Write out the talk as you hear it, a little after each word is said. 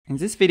In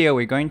this video,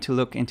 we're going to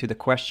look into the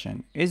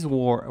question, is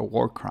war a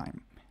war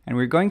crime? And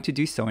we're going to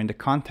do so in the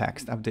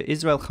context of the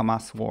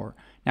Israel-Hamas war,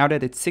 now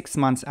that it's 6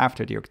 months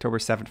after the October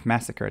 7th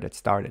massacre that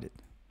started it.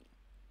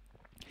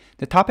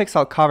 The topics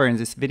I'll cover in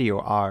this video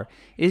are,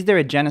 is there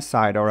a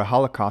genocide or a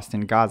Holocaust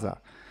in Gaza?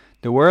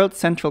 The World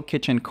Central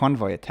Kitchen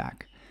convoy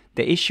attack,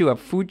 the issue of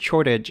food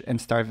shortage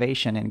and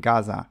starvation in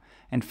Gaza,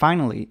 and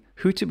finally,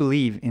 who to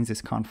believe in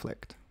this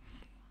conflict.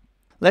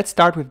 Let's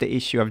start with the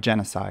issue of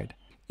genocide.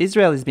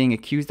 Israel is being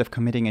accused of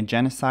committing a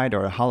genocide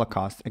or a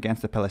Holocaust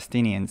against the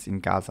Palestinians in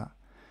Gaza.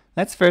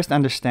 Let's first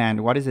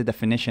understand what is the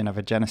definition of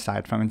a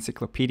genocide from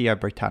Encyclopedia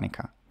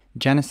Britannica.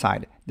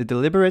 Genocide, the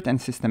deliberate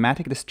and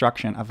systematic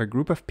destruction of a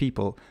group of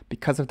people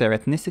because of their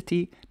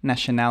ethnicity,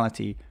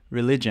 nationality,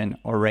 religion,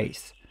 or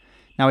race.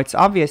 Now it's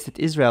obvious that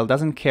Israel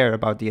doesn't care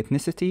about the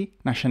ethnicity,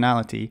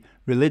 nationality,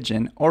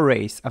 religion, or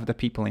race of the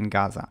people in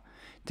Gaza.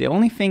 The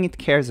only thing it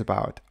cares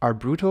about are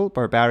brutal,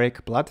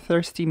 barbaric,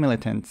 bloodthirsty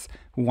militants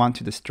who want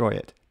to destroy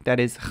it. That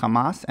is,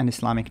 Hamas and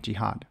Islamic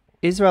Jihad.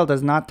 Israel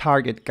does not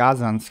target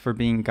Gazans for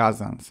being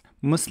Gazans,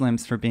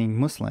 Muslims for being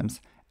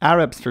Muslims,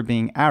 Arabs for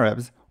being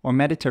Arabs, or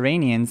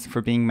Mediterraneans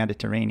for being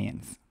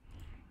Mediterraneans.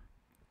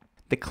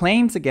 The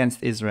claims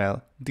against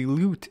Israel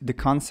dilute the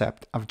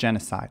concept of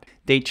genocide.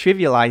 They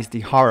trivialize the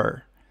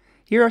horror.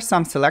 Here are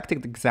some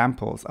selected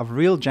examples of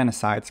real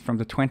genocides from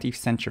the 20th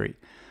century.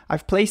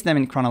 I've placed them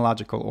in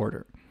chronological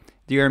order.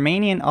 The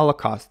Armenian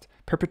Holocaust,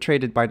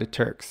 perpetrated by the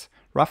Turks,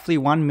 roughly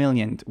 1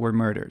 million were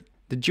murdered.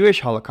 The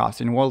Jewish Holocaust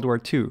in World War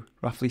II,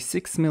 roughly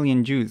 6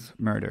 million Jews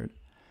murdered.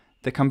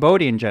 The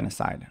Cambodian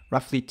genocide,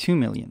 roughly 2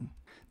 million.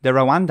 The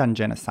Rwandan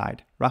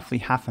genocide, roughly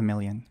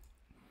 500,000.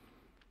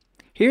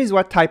 Here's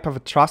what type of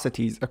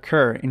atrocities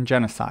occur in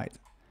genocide.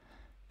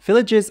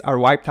 Villages are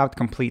wiped out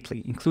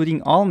completely,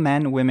 including all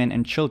men, women,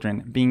 and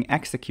children being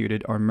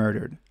executed or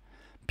murdered.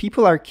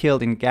 People are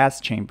killed in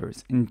gas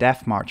chambers, in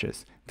death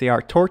marches. They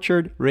are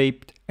tortured,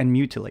 raped, and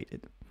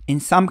mutilated. In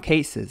some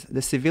cases,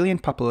 the civilian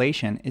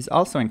population is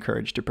also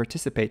encouraged to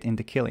participate in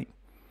the killing.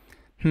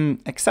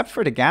 Except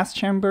for the gas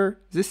chamber,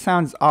 this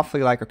sounds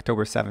awfully like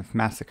October 7th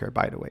massacre,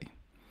 by the way.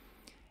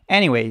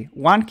 Anyway,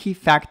 one key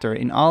factor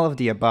in all of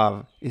the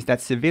above is that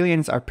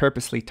civilians are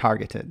purposely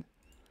targeted.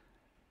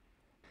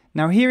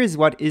 Now here is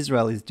what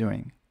Israel is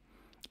doing.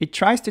 It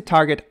tries to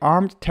target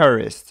armed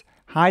terrorists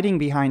hiding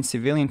behind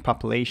civilian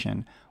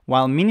population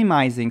while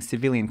minimizing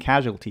civilian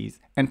casualties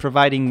and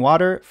providing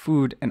water,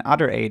 food, and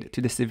other aid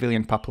to the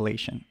civilian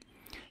population.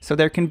 So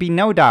there can be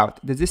no doubt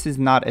that this is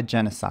not a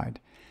genocide.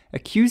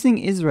 Accusing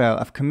Israel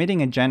of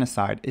committing a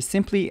genocide is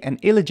simply an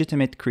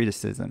illegitimate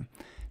criticism.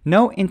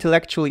 No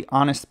intellectually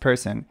honest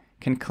person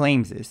can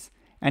claim this,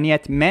 and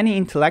yet many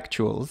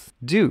intellectuals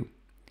do.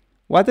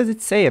 What does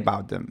it say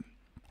about them?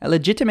 A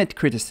legitimate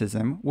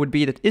criticism would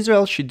be that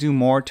Israel should do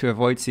more to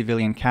avoid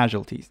civilian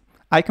casualties.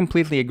 I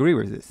completely agree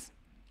with this.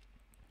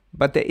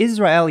 But the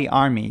Israeli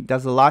army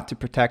does a lot to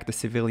protect the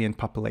civilian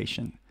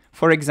population.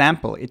 For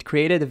example, it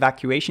created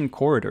evacuation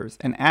corridors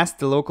and asked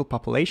the local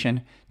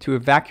population to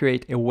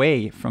evacuate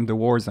away from the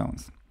war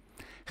zones.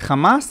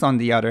 Hamas, on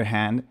the other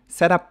hand,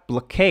 set up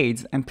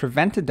blockades and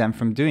prevented them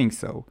from doing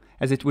so,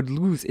 as it would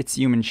lose its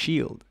human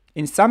shield.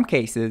 In some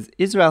cases,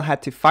 Israel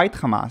had to fight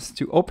Hamas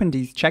to open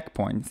these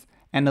checkpoints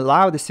and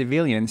allow the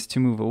civilians to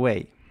move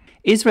away.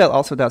 Israel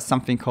also does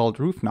something called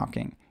roof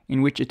knocking,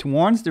 in which it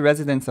warns the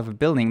residents of a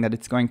building that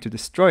it's going to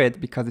destroy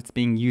it because it's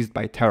being used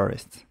by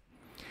terrorists.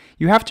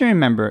 You have to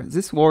remember,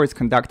 this war is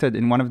conducted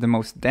in one of the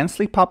most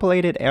densely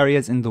populated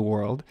areas in the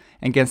world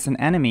against an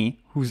enemy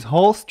whose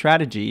whole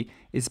strategy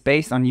is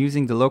based on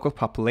using the local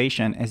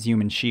population as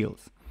human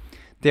shields.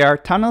 There are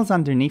tunnels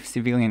underneath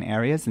civilian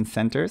areas and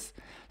centers.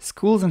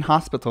 Schools and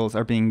hospitals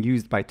are being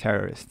used by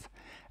terrorists.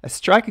 A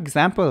strike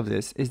example of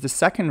this is the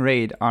second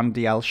raid on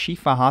the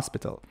Al-Shifa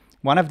hospital,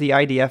 one of the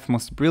IDF's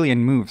most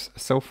brilliant moves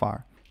so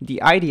far. The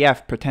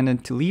IDF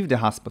pretended to leave the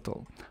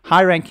hospital.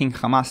 High-ranking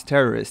Hamas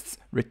terrorists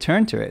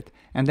returned to it,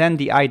 and then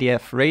the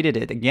IDF raided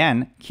it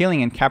again,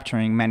 killing and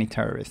capturing many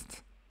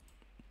terrorists.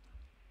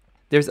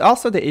 There's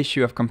also the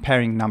issue of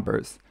comparing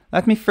numbers.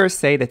 Let me first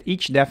say that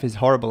each death is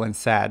horrible and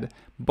sad,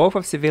 both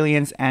of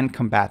civilians and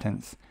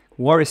combatants.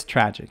 War is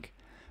tragic.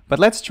 But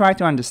let's try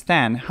to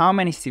understand how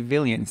many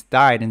civilians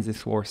died in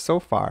this war so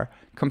far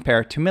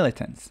compared to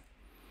militants.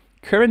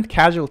 Current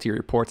casualty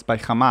reports by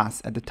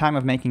Hamas at the time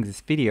of making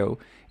this video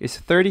is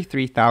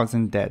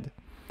 33,000 dead.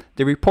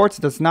 The reports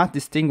does not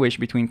distinguish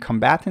between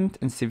combatant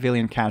and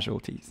civilian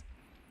casualties.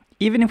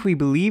 Even if we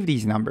believe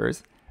these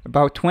numbers,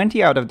 about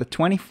 20 out of the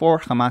 24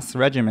 Hamas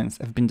regiments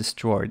have been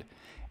destroyed,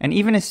 and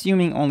even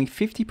assuming only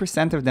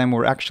 50% of them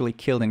were actually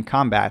killed in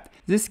combat,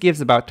 this gives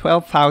about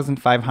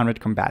 12,500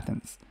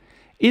 combatants.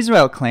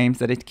 Israel claims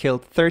that it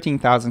killed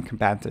 13,000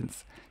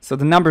 combatants, so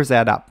the numbers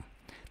add up.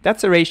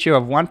 That's a ratio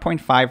of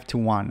 1.5 to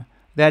 1.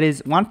 That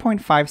is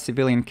 1.5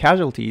 civilian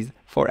casualties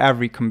for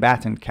every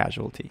combatant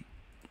casualty.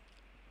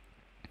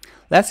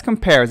 Let's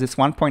compare this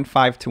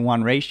 1.5 to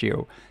 1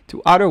 ratio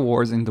to other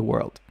wars in the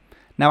world.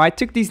 Now I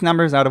took these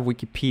numbers out of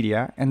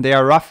Wikipedia, and they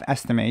are rough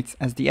estimates,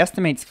 as the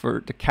estimates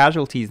for the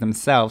casualties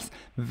themselves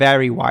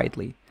vary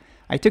widely.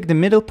 I took the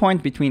middle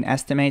point between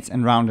estimates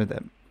and rounded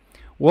them.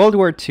 World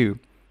War II.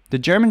 The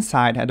German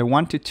side had a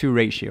 1-to-2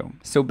 ratio,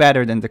 so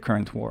better than the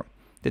current war.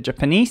 The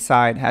Japanese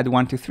side had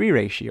 1-to-3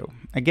 ratio,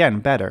 again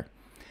better.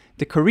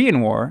 The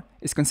Korean War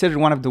is considered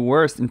one of the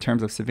worst in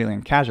terms of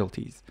civilian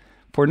casualties.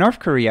 For North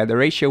Korea, the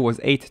ratio was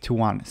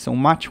 8-to-1, so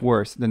much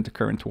worse than the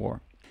current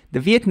war. The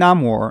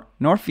Vietnam War,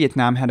 North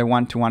Vietnam had a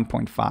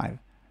 1-to-1.5,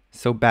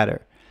 so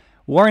better.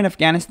 War in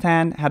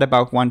Afghanistan had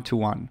about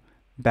 1-to-1,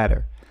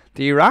 better.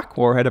 The Iraq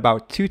War had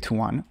about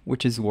 2-to-1,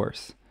 which is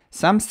worse.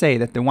 Some say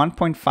that the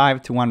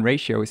 1.5-to-1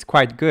 ratio is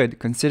quite good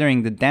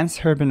considering the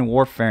dense urban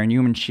warfare and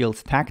human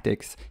shields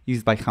tactics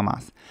used by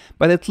Hamas,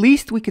 but at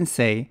least we can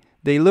say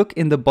they look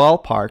in the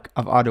ballpark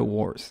of other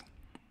wars.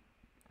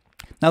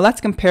 Now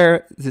let's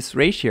compare this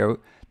ratio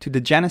to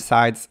the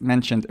genocides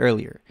mentioned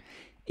earlier.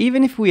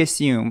 Even if we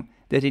assume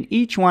that in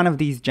each one of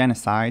these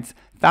genocides,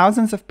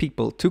 thousands of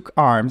people took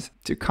arms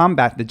to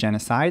combat the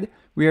genocide,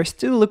 we are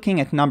still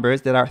looking at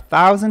numbers that are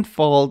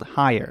thousand-fold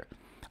higher.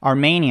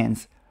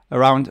 Armenians,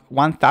 around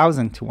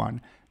 1,000-to-1,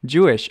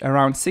 Jewish,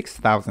 around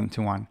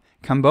 6,000-to-1,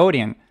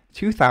 Cambodian,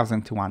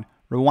 2,000-to-1,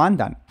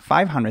 Rwandan,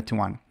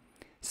 500-to-1.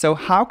 So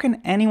how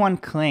can anyone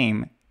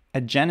claim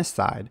a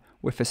genocide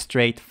with a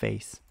straight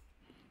face?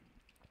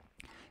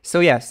 So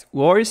yes,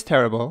 war is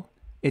terrible,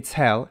 it's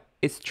hell,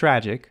 it's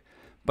tragic,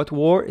 but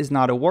war is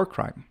not a war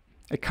crime.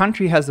 A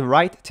country has the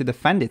right to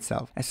defend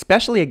itself,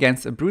 especially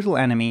against a brutal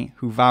enemy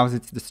who vows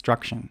its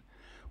destruction.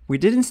 We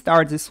didn't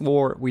start this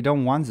war, we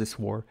don't want this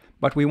war,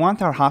 but we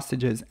want our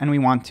hostages and we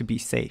want to be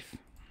safe.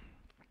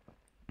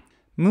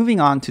 Moving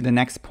on to the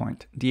next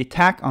point, the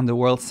attack on the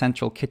World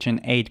Central Kitchen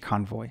aid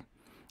convoy.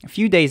 A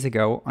few days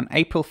ago, on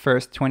April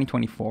 1st,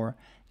 2024,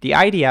 the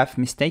IDF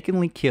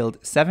mistakenly killed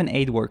 7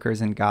 aid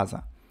workers in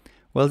Gaza.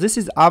 While this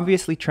is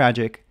obviously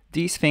tragic,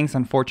 these things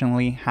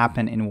unfortunately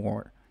happen in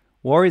war.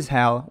 War is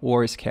hell,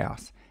 war is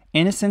chaos.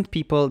 Innocent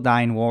people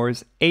die in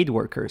wars, aid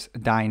workers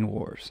die in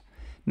wars.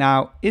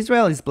 Now,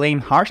 Israel is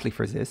blamed harshly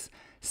for this.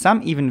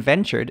 Some even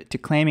ventured to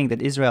claiming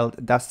that Israel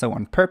does so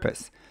on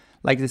purpose,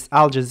 like this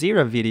Al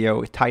Jazeera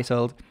video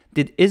titled,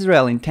 "Did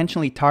Israel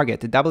intentionally target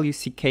the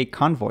WCK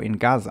convoy in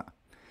Gaza?"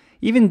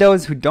 Even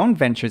those who don't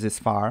venture this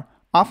far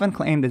often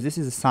claim that this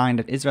is a sign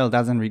that Israel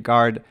doesn't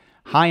regard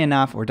high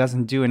enough or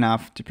doesn't do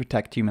enough to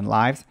protect human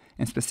lives,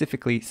 and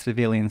specifically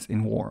civilians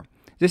in war.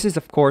 This is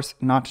of course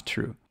not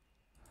true.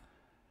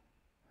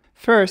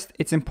 First,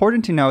 it's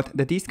important to note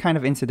that these kind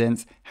of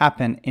incidents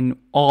happen in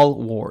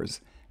all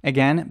wars.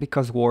 Again,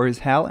 because war is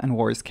hell and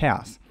war is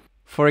chaos.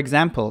 For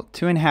example,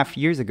 2.5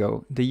 years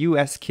ago, the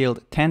US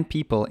killed 10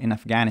 people in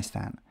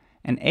Afghanistan,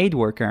 an aid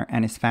worker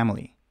and his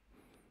family.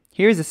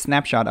 Here's a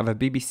snapshot of a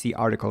BBC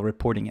article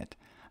reporting it.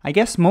 I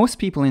guess most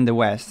people in the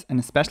West, and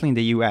especially in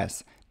the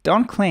US,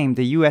 don't claim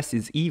the US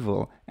is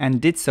evil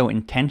and did so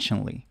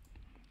intentionally.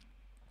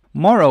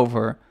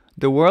 Moreover,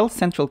 the World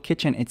Central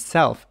Kitchen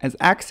itself has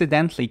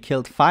accidentally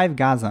killed 5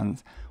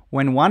 Gazans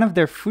when one of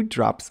their food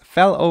drops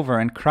fell over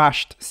and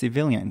crushed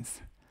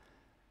civilians.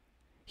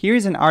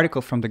 Here's an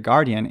article from The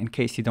Guardian in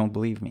case you don't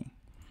believe me.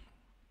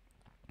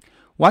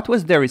 What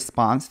was their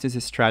response to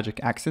this tragic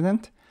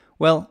accident?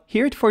 Well,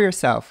 hear it for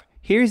yourself.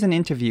 Here's an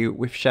interview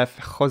with Chef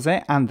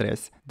Jose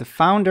Andres, the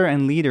founder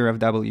and leader of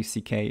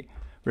WCK,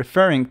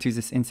 referring to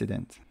this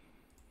incident.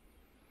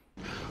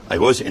 I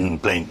was in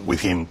plane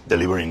with him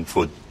delivering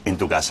food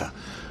into Gaza.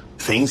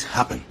 Things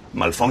happen,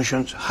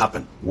 malfunctions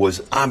happen. It was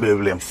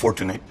unbelievably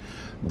unfortunate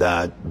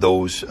that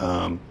those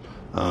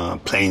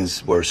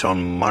planes where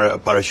some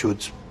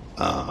parachutes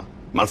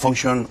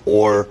malfunction,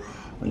 or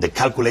the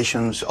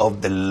calculations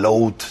of the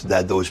load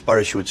that those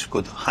parachutes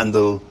could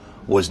handle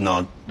was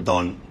not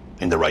done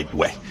in the right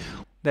way.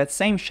 That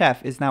same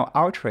chef is now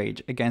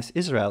outraged against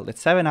Israel that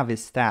 7 of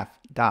his staff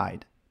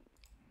died.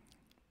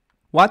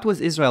 What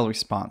was Israel's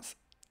response?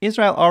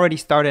 Israel already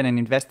started an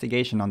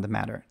investigation on the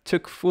matter,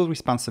 took full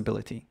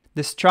responsibility.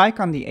 The strike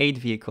on the aid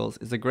vehicles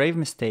is a grave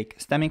mistake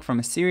stemming from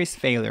a serious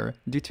failure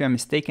due to a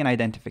mistaken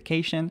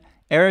identification,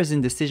 errors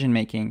in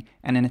decision-making,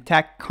 and an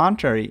attack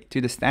contrary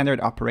to the standard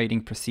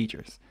operating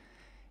procedures.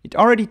 It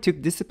already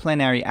took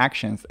disciplinary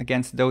actions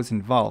against those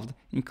involved,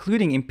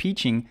 including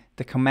impeaching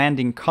the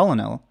commanding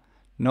colonel,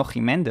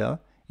 Nochi Mendel,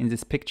 in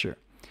this picture.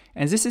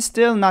 And this is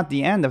still not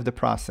the end of the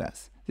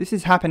process. This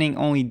is happening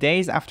only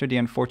days after the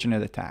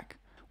unfortunate attack.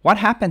 What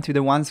happened to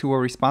the ones who were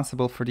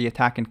responsible for the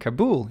attack in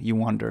Kabul, you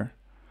wonder?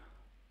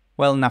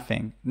 Well,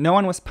 nothing. No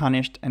one was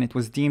punished, and it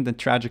was deemed a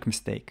tragic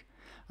mistake.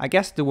 I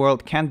guess the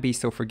world can't be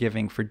so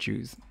forgiving for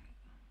Jews.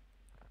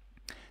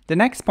 The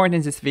next point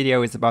in this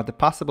video is about the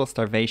possible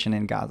starvation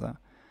in Gaza.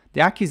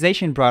 The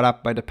accusation brought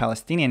up by the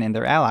Palestinians and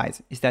their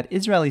allies is that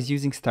Israel is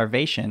using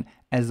starvation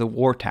as a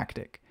war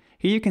tactic.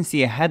 Here you can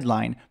see a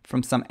headline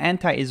from some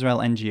anti-Israel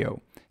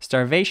NGO,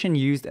 "Starvation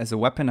used as a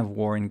weapon of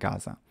war in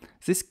Gaza."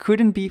 This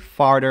couldn't be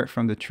farther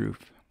from the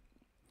truth.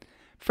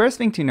 First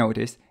thing to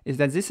notice is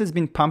that this has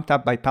been pumped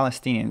up by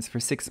Palestinians for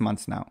 6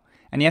 months now,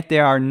 and yet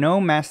there are no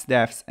mass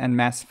deaths and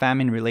mass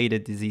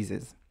famine-related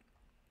diseases.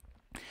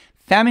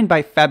 Famine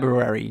by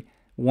February,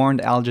 warned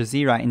Al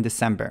Jazeera in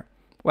December.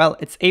 Well,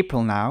 it's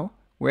April now.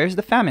 Where's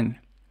the famine?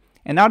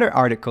 Another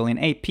article in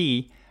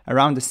AP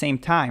around the same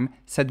time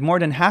said more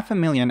than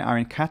 500,000 are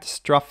in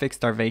catastrophic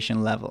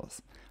starvation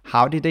levels.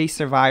 How did they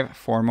survive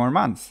 4 more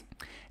months?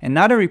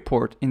 Another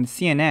report in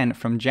CNN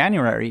from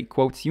January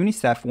quotes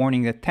UNICEF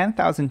warning that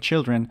 10,000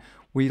 children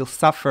will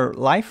suffer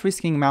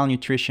life-risking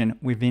malnutrition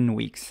within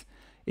weeks.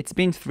 It's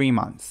been 3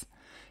 months.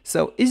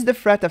 So is the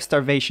threat of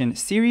starvation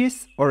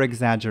serious or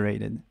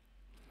exaggerated?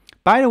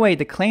 By the way,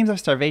 the claims of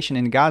starvation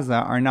in Gaza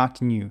are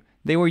not new.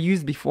 They were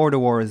used before the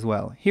war as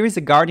well. Here is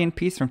a Guardian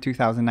piece from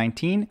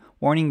 2019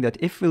 warning that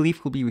if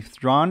relief will be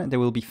withdrawn, there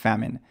will be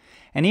famine.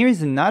 And here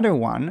is another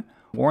one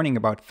warning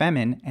about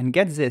famine, and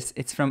get this,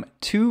 it's from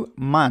 2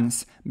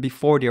 months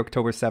before the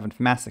October 7th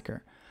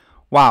massacre.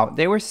 Wow,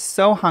 they were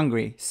so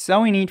hungry,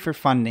 so in need for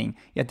funding,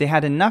 yet they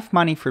had enough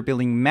money for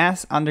building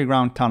mass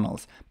underground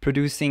tunnels,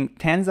 producing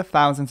tens of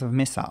thousands of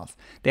missiles.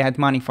 They had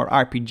money for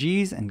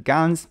RPGs and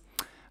guns.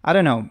 I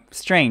don't know,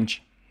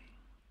 strange.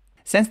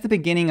 Since the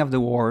beginning of the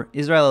war,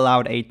 Israel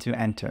allowed aid to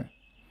enter.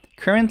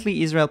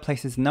 Currently, Israel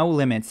places no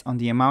limits on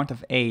the amount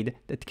of aid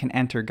that can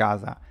enter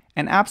Gaza,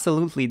 and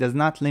absolutely does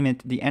not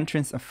limit the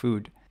entrance of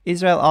food.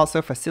 Israel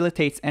also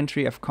facilitates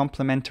entry of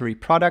complementary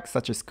products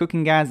such as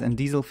cooking gas and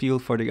diesel fuel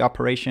for the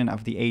operation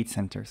of the aid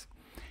centers.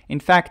 In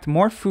fact,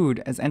 more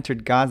food has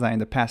entered Gaza in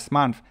the past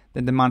month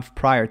than the month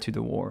prior to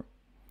the war.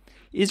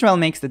 Israel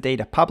makes the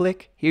data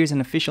public. Here's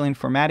an official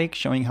informatic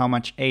showing how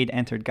much aid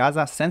entered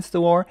Gaza since the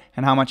war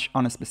and how much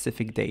on a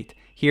specific date.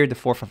 Here, the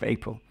 4th of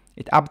April.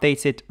 It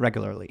updates it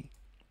regularly.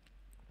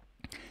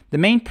 The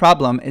main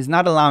problem is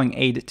not allowing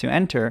aid to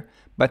enter,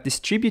 but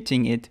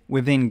distributing it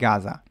within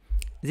Gaza.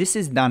 This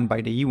is done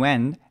by the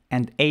UN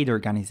and aid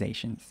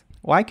organizations.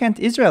 Why can't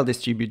Israel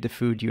distribute the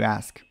food, you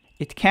ask?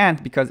 It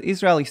can't because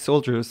Israeli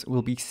soldiers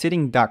will be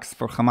sitting ducks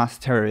for Hamas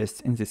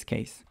terrorists in this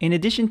case. In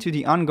addition to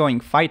the ongoing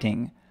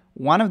fighting,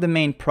 one of the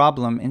main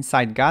problems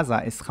inside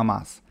Gaza is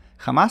Hamas.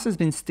 Hamas has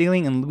been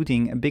stealing and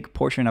looting a big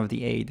portion of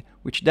the aid,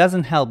 which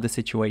doesn't help the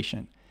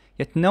situation.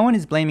 Yet no one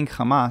is blaming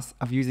Hamas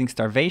of using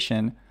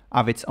starvation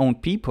of its own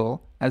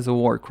people as a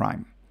war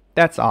crime.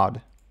 That's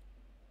odd.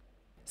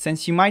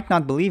 Since you might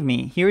not believe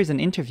me, here is an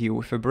interview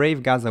with a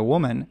brave Gaza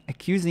woman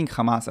accusing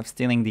Hamas of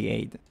stealing the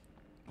aid.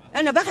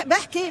 أنا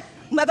بحكي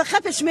وما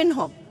بخافش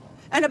منهم.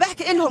 أنا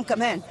بحكي إلهم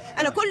كمان.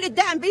 أنا كل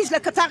الدعم بيجي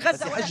لقطاع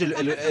غزة. بس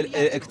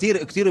الحج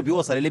كتير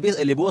بيوصل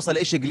اللي بيوصل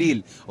إشي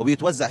قليل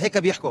وبيتوزع هيك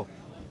بيحكوا.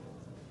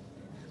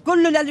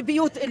 كله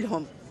للبيوت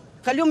إلهم.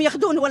 خليهم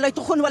ياخذون ولا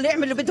يطخون ولا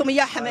يعملوا بدهم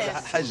إياه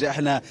حماس. حج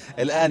إحنا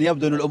الآن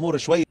يبدو إن الأمور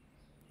شوي.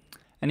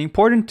 An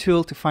important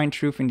tool to find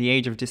truth in the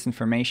age of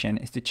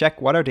disinformation is to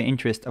check what are the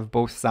interests of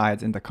both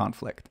sides in the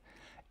conflict.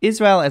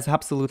 Israel has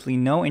absolutely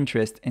no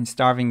interest in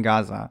starving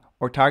Gaza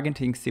or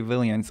targeting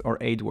civilians or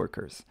aid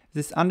workers.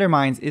 This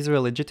undermines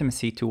Israel's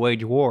legitimacy to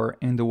wage war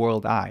in the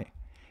world eye.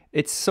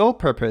 Its sole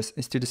purpose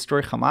is to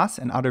destroy Hamas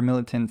and other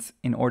militants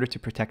in order to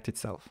protect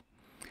itself.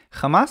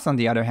 Hamas, on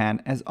the other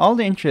hand, has all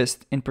the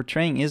interest in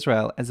portraying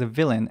Israel as a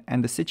villain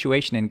and the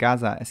situation in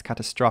Gaza as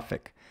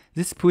catastrophic.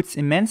 This puts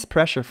immense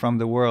pressure from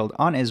the world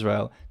on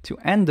Israel to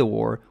end the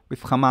war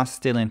with Hamas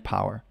still in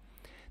power.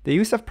 The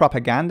use of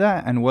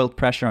propaganda and world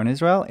pressure on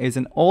Israel is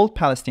an old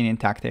Palestinian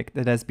tactic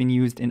that has been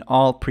used in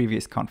all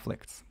previous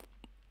conflicts.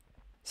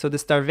 So the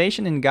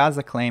starvation in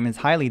Gaza claim is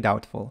highly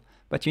doubtful,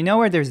 but you know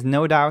where there's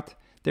no doubt?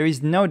 There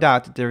is no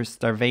doubt that there is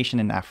starvation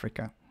in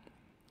Africa.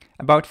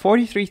 About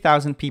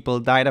 43,000 people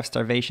died of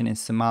starvation in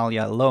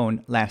Somalia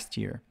alone last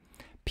year.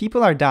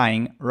 People are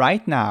dying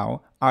right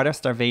now out of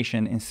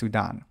starvation in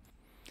Sudan.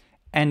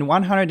 And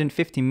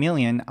 150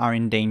 million are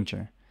in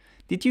danger.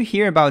 Did you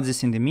hear about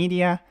this in the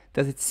media?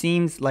 Does it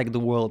seem like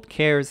the world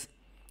cares?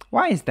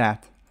 Why is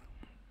that?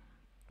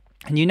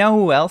 And you know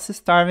who else is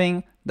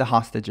starving? The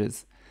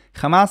hostages.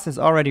 Hamas has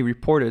already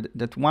reported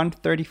that one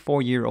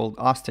 34-year-old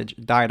hostage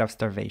died of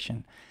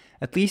starvation.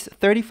 At least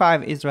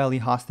 35 Israeli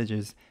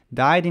hostages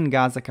died in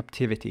Gaza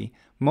captivity.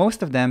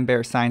 Most of them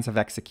bear signs of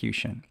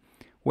execution.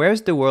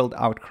 Where's the world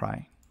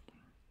outcry?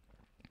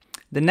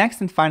 The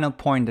next and final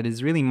point that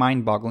is really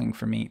mind-boggling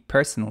for me,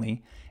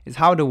 personally, is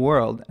how the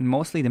world, and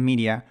mostly the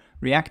media,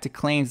 react to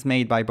claims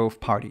made by both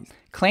parties.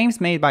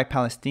 Claims made by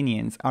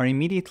Palestinians are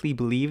immediately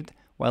believed,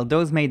 while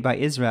those made by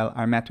Israel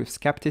are met with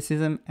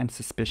skepticism and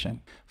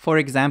suspicion. For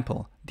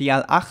example, the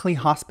Al-Ahli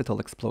hospital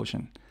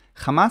explosion.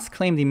 Hamas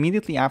claimed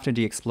immediately after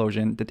the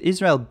explosion that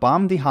Israel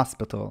bombed the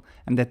hospital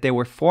and that there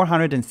were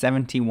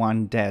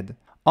 471 dead.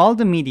 All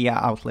the media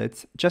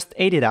outlets just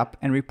ate it up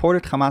and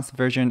reported Hamas'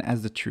 version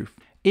as the truth.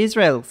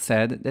 Israel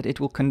said that it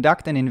will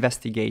conduct an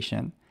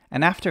investigation,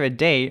 and after a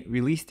day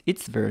released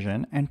its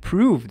version and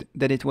proved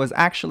that it was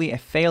actually a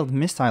failed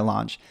missile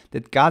launch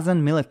that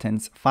Gazan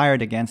militants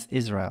fired against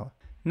Israel.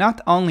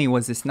 Not only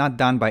was this not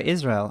done by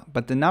Israel,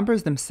 but the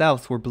numbers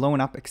themselves were blown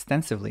up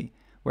extensively,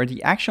 where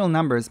the actual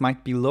numbers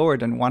might be lower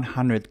than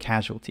 100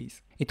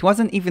 casualties. It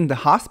wasn't even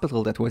the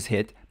hospital that was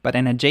hit, but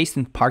an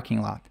adjacent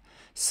parking lot.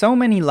 So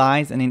many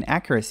lies and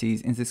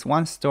inaccuracies in this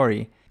one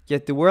story,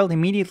 yet the world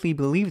immediately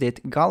believed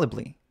it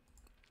gullibly.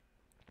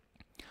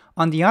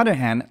 On the other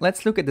hand,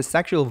 let's look at the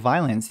sexual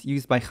violence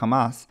used by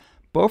Hamas,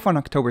 both on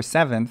October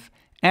 7th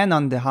and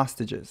on the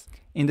hostages.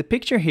 In the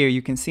picture here,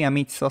 you can see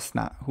Amit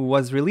Sosna, who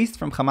was released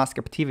from Hamas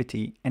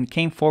captivity and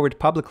came forward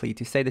publicly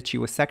to say that she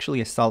was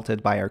sexually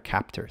assaulted by her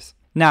captors.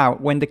 Now,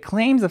 when the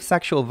claims of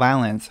sexual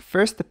violence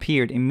first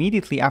appeared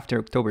immediately after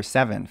October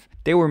 7th,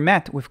 they were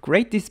met with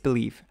great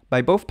disbelief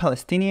by both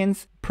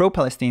Palestinians,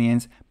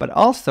 pro-Palestinians, but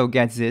also,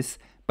 get this,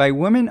 by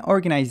women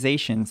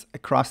organizations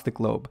across the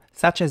globe,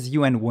 such as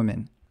UN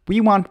Women. We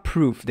want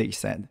proof, they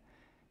said.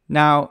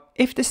 Now,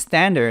 if the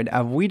standard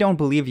of we don't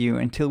believe you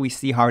until we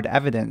see hard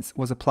evidence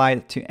was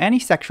applied to any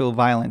sexual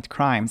violent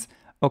crimes,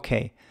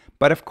 okay.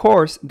 But of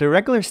course, the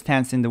regular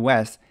stance in the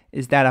West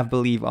is that of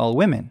believe all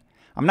women.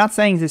 I'm not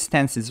saying this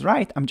stance is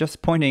right, I'm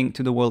just pointing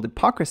to the world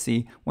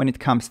hypocrisy when it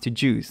comes to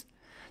Jews.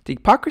 The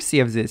hypocrisy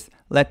of this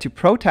led to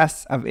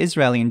protests of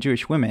Israeli and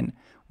Jewish women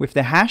with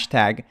the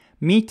hashtag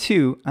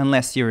 #MeToo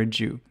unless you're a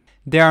Jew.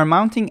 There are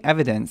mounting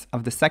evidence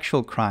of the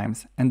sexual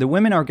crimes, and the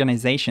women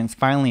organizations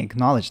finally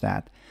acknowledge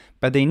that,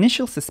 but the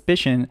initial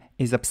suspicion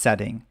is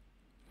upsetting.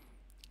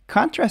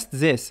 Contrast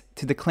this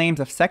to the claims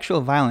of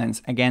sexual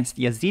violence against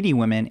Yazidi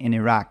women in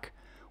Iraq.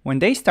 When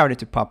they started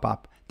to pop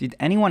up, did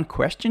anyone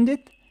question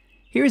it?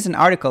 Here is an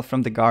article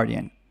from The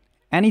Guardian.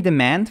 Any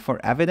demand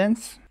for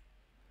evidence?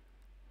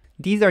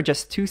 These are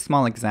just two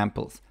small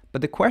examples,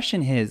 but the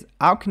question is,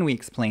 how can we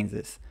explain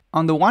this?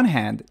 On the one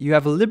hand, you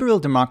have a liberal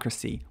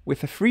democracy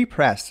with a free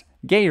press,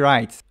 gay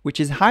rights, which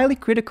is highly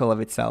critical of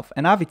itself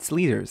and of its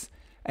leaders,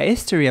 a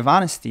history of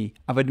honesty,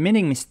 of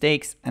admitting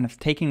mistakes and of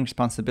taking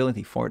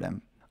responsibility for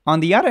them. On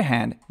the other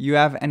hand, you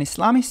have an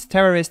Islamist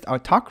terrorist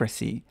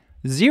autocracy,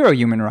 zero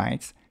human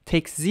rights,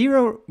 takes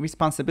zero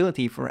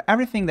responsibility for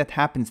everything that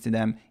happens to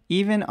them,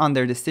 even on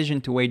their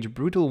decision to wage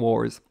brutal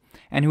wars,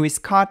 and who is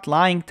caught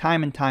lying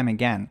time and time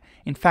again,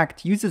 in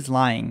fact uses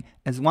lying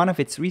as one of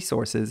its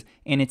resources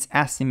in its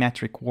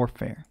asymmetric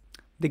warfare.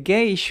 The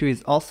gay issue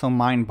is also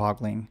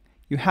mind-boggling.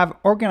 You have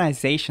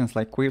organizations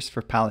like Queers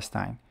for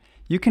Palestine.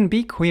 You can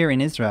be queer in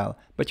Israel,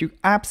 but you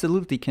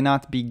absolutely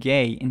cannot be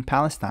gay in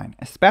Palestine,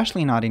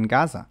 especially not in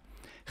Gaza.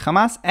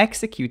 Hamas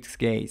executes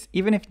gays,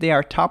 even if they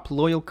are top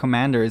loyal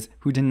commanders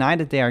who deny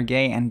that they are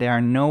gay and there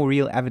are no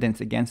real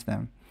evidence against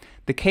them.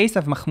 The case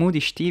of Mahmoud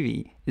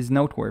Ishtivi is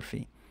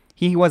noteworthy.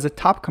 He was a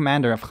top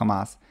commander of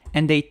Hamas,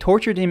 and they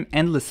tortured him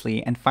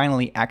endlessly and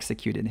finally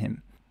executed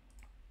him.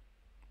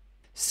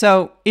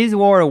 So, is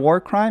war a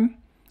war crime?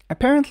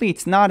 Apparently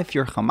it's not if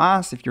you're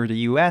Hamas, if you're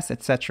the US,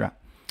 etc.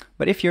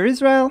 But if you're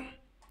Israel,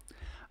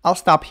 I'll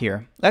stop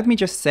here. Let me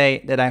just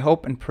say that I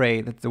hope and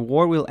pray that the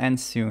war will end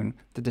soon,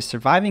 that the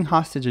surviving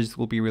hostages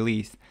will be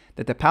released,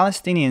 that the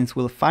Palestinians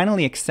will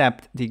finally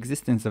accept the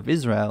existence of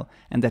Israel,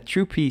 and that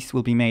true peace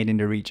will be made in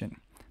the region.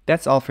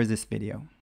 That's all for this video.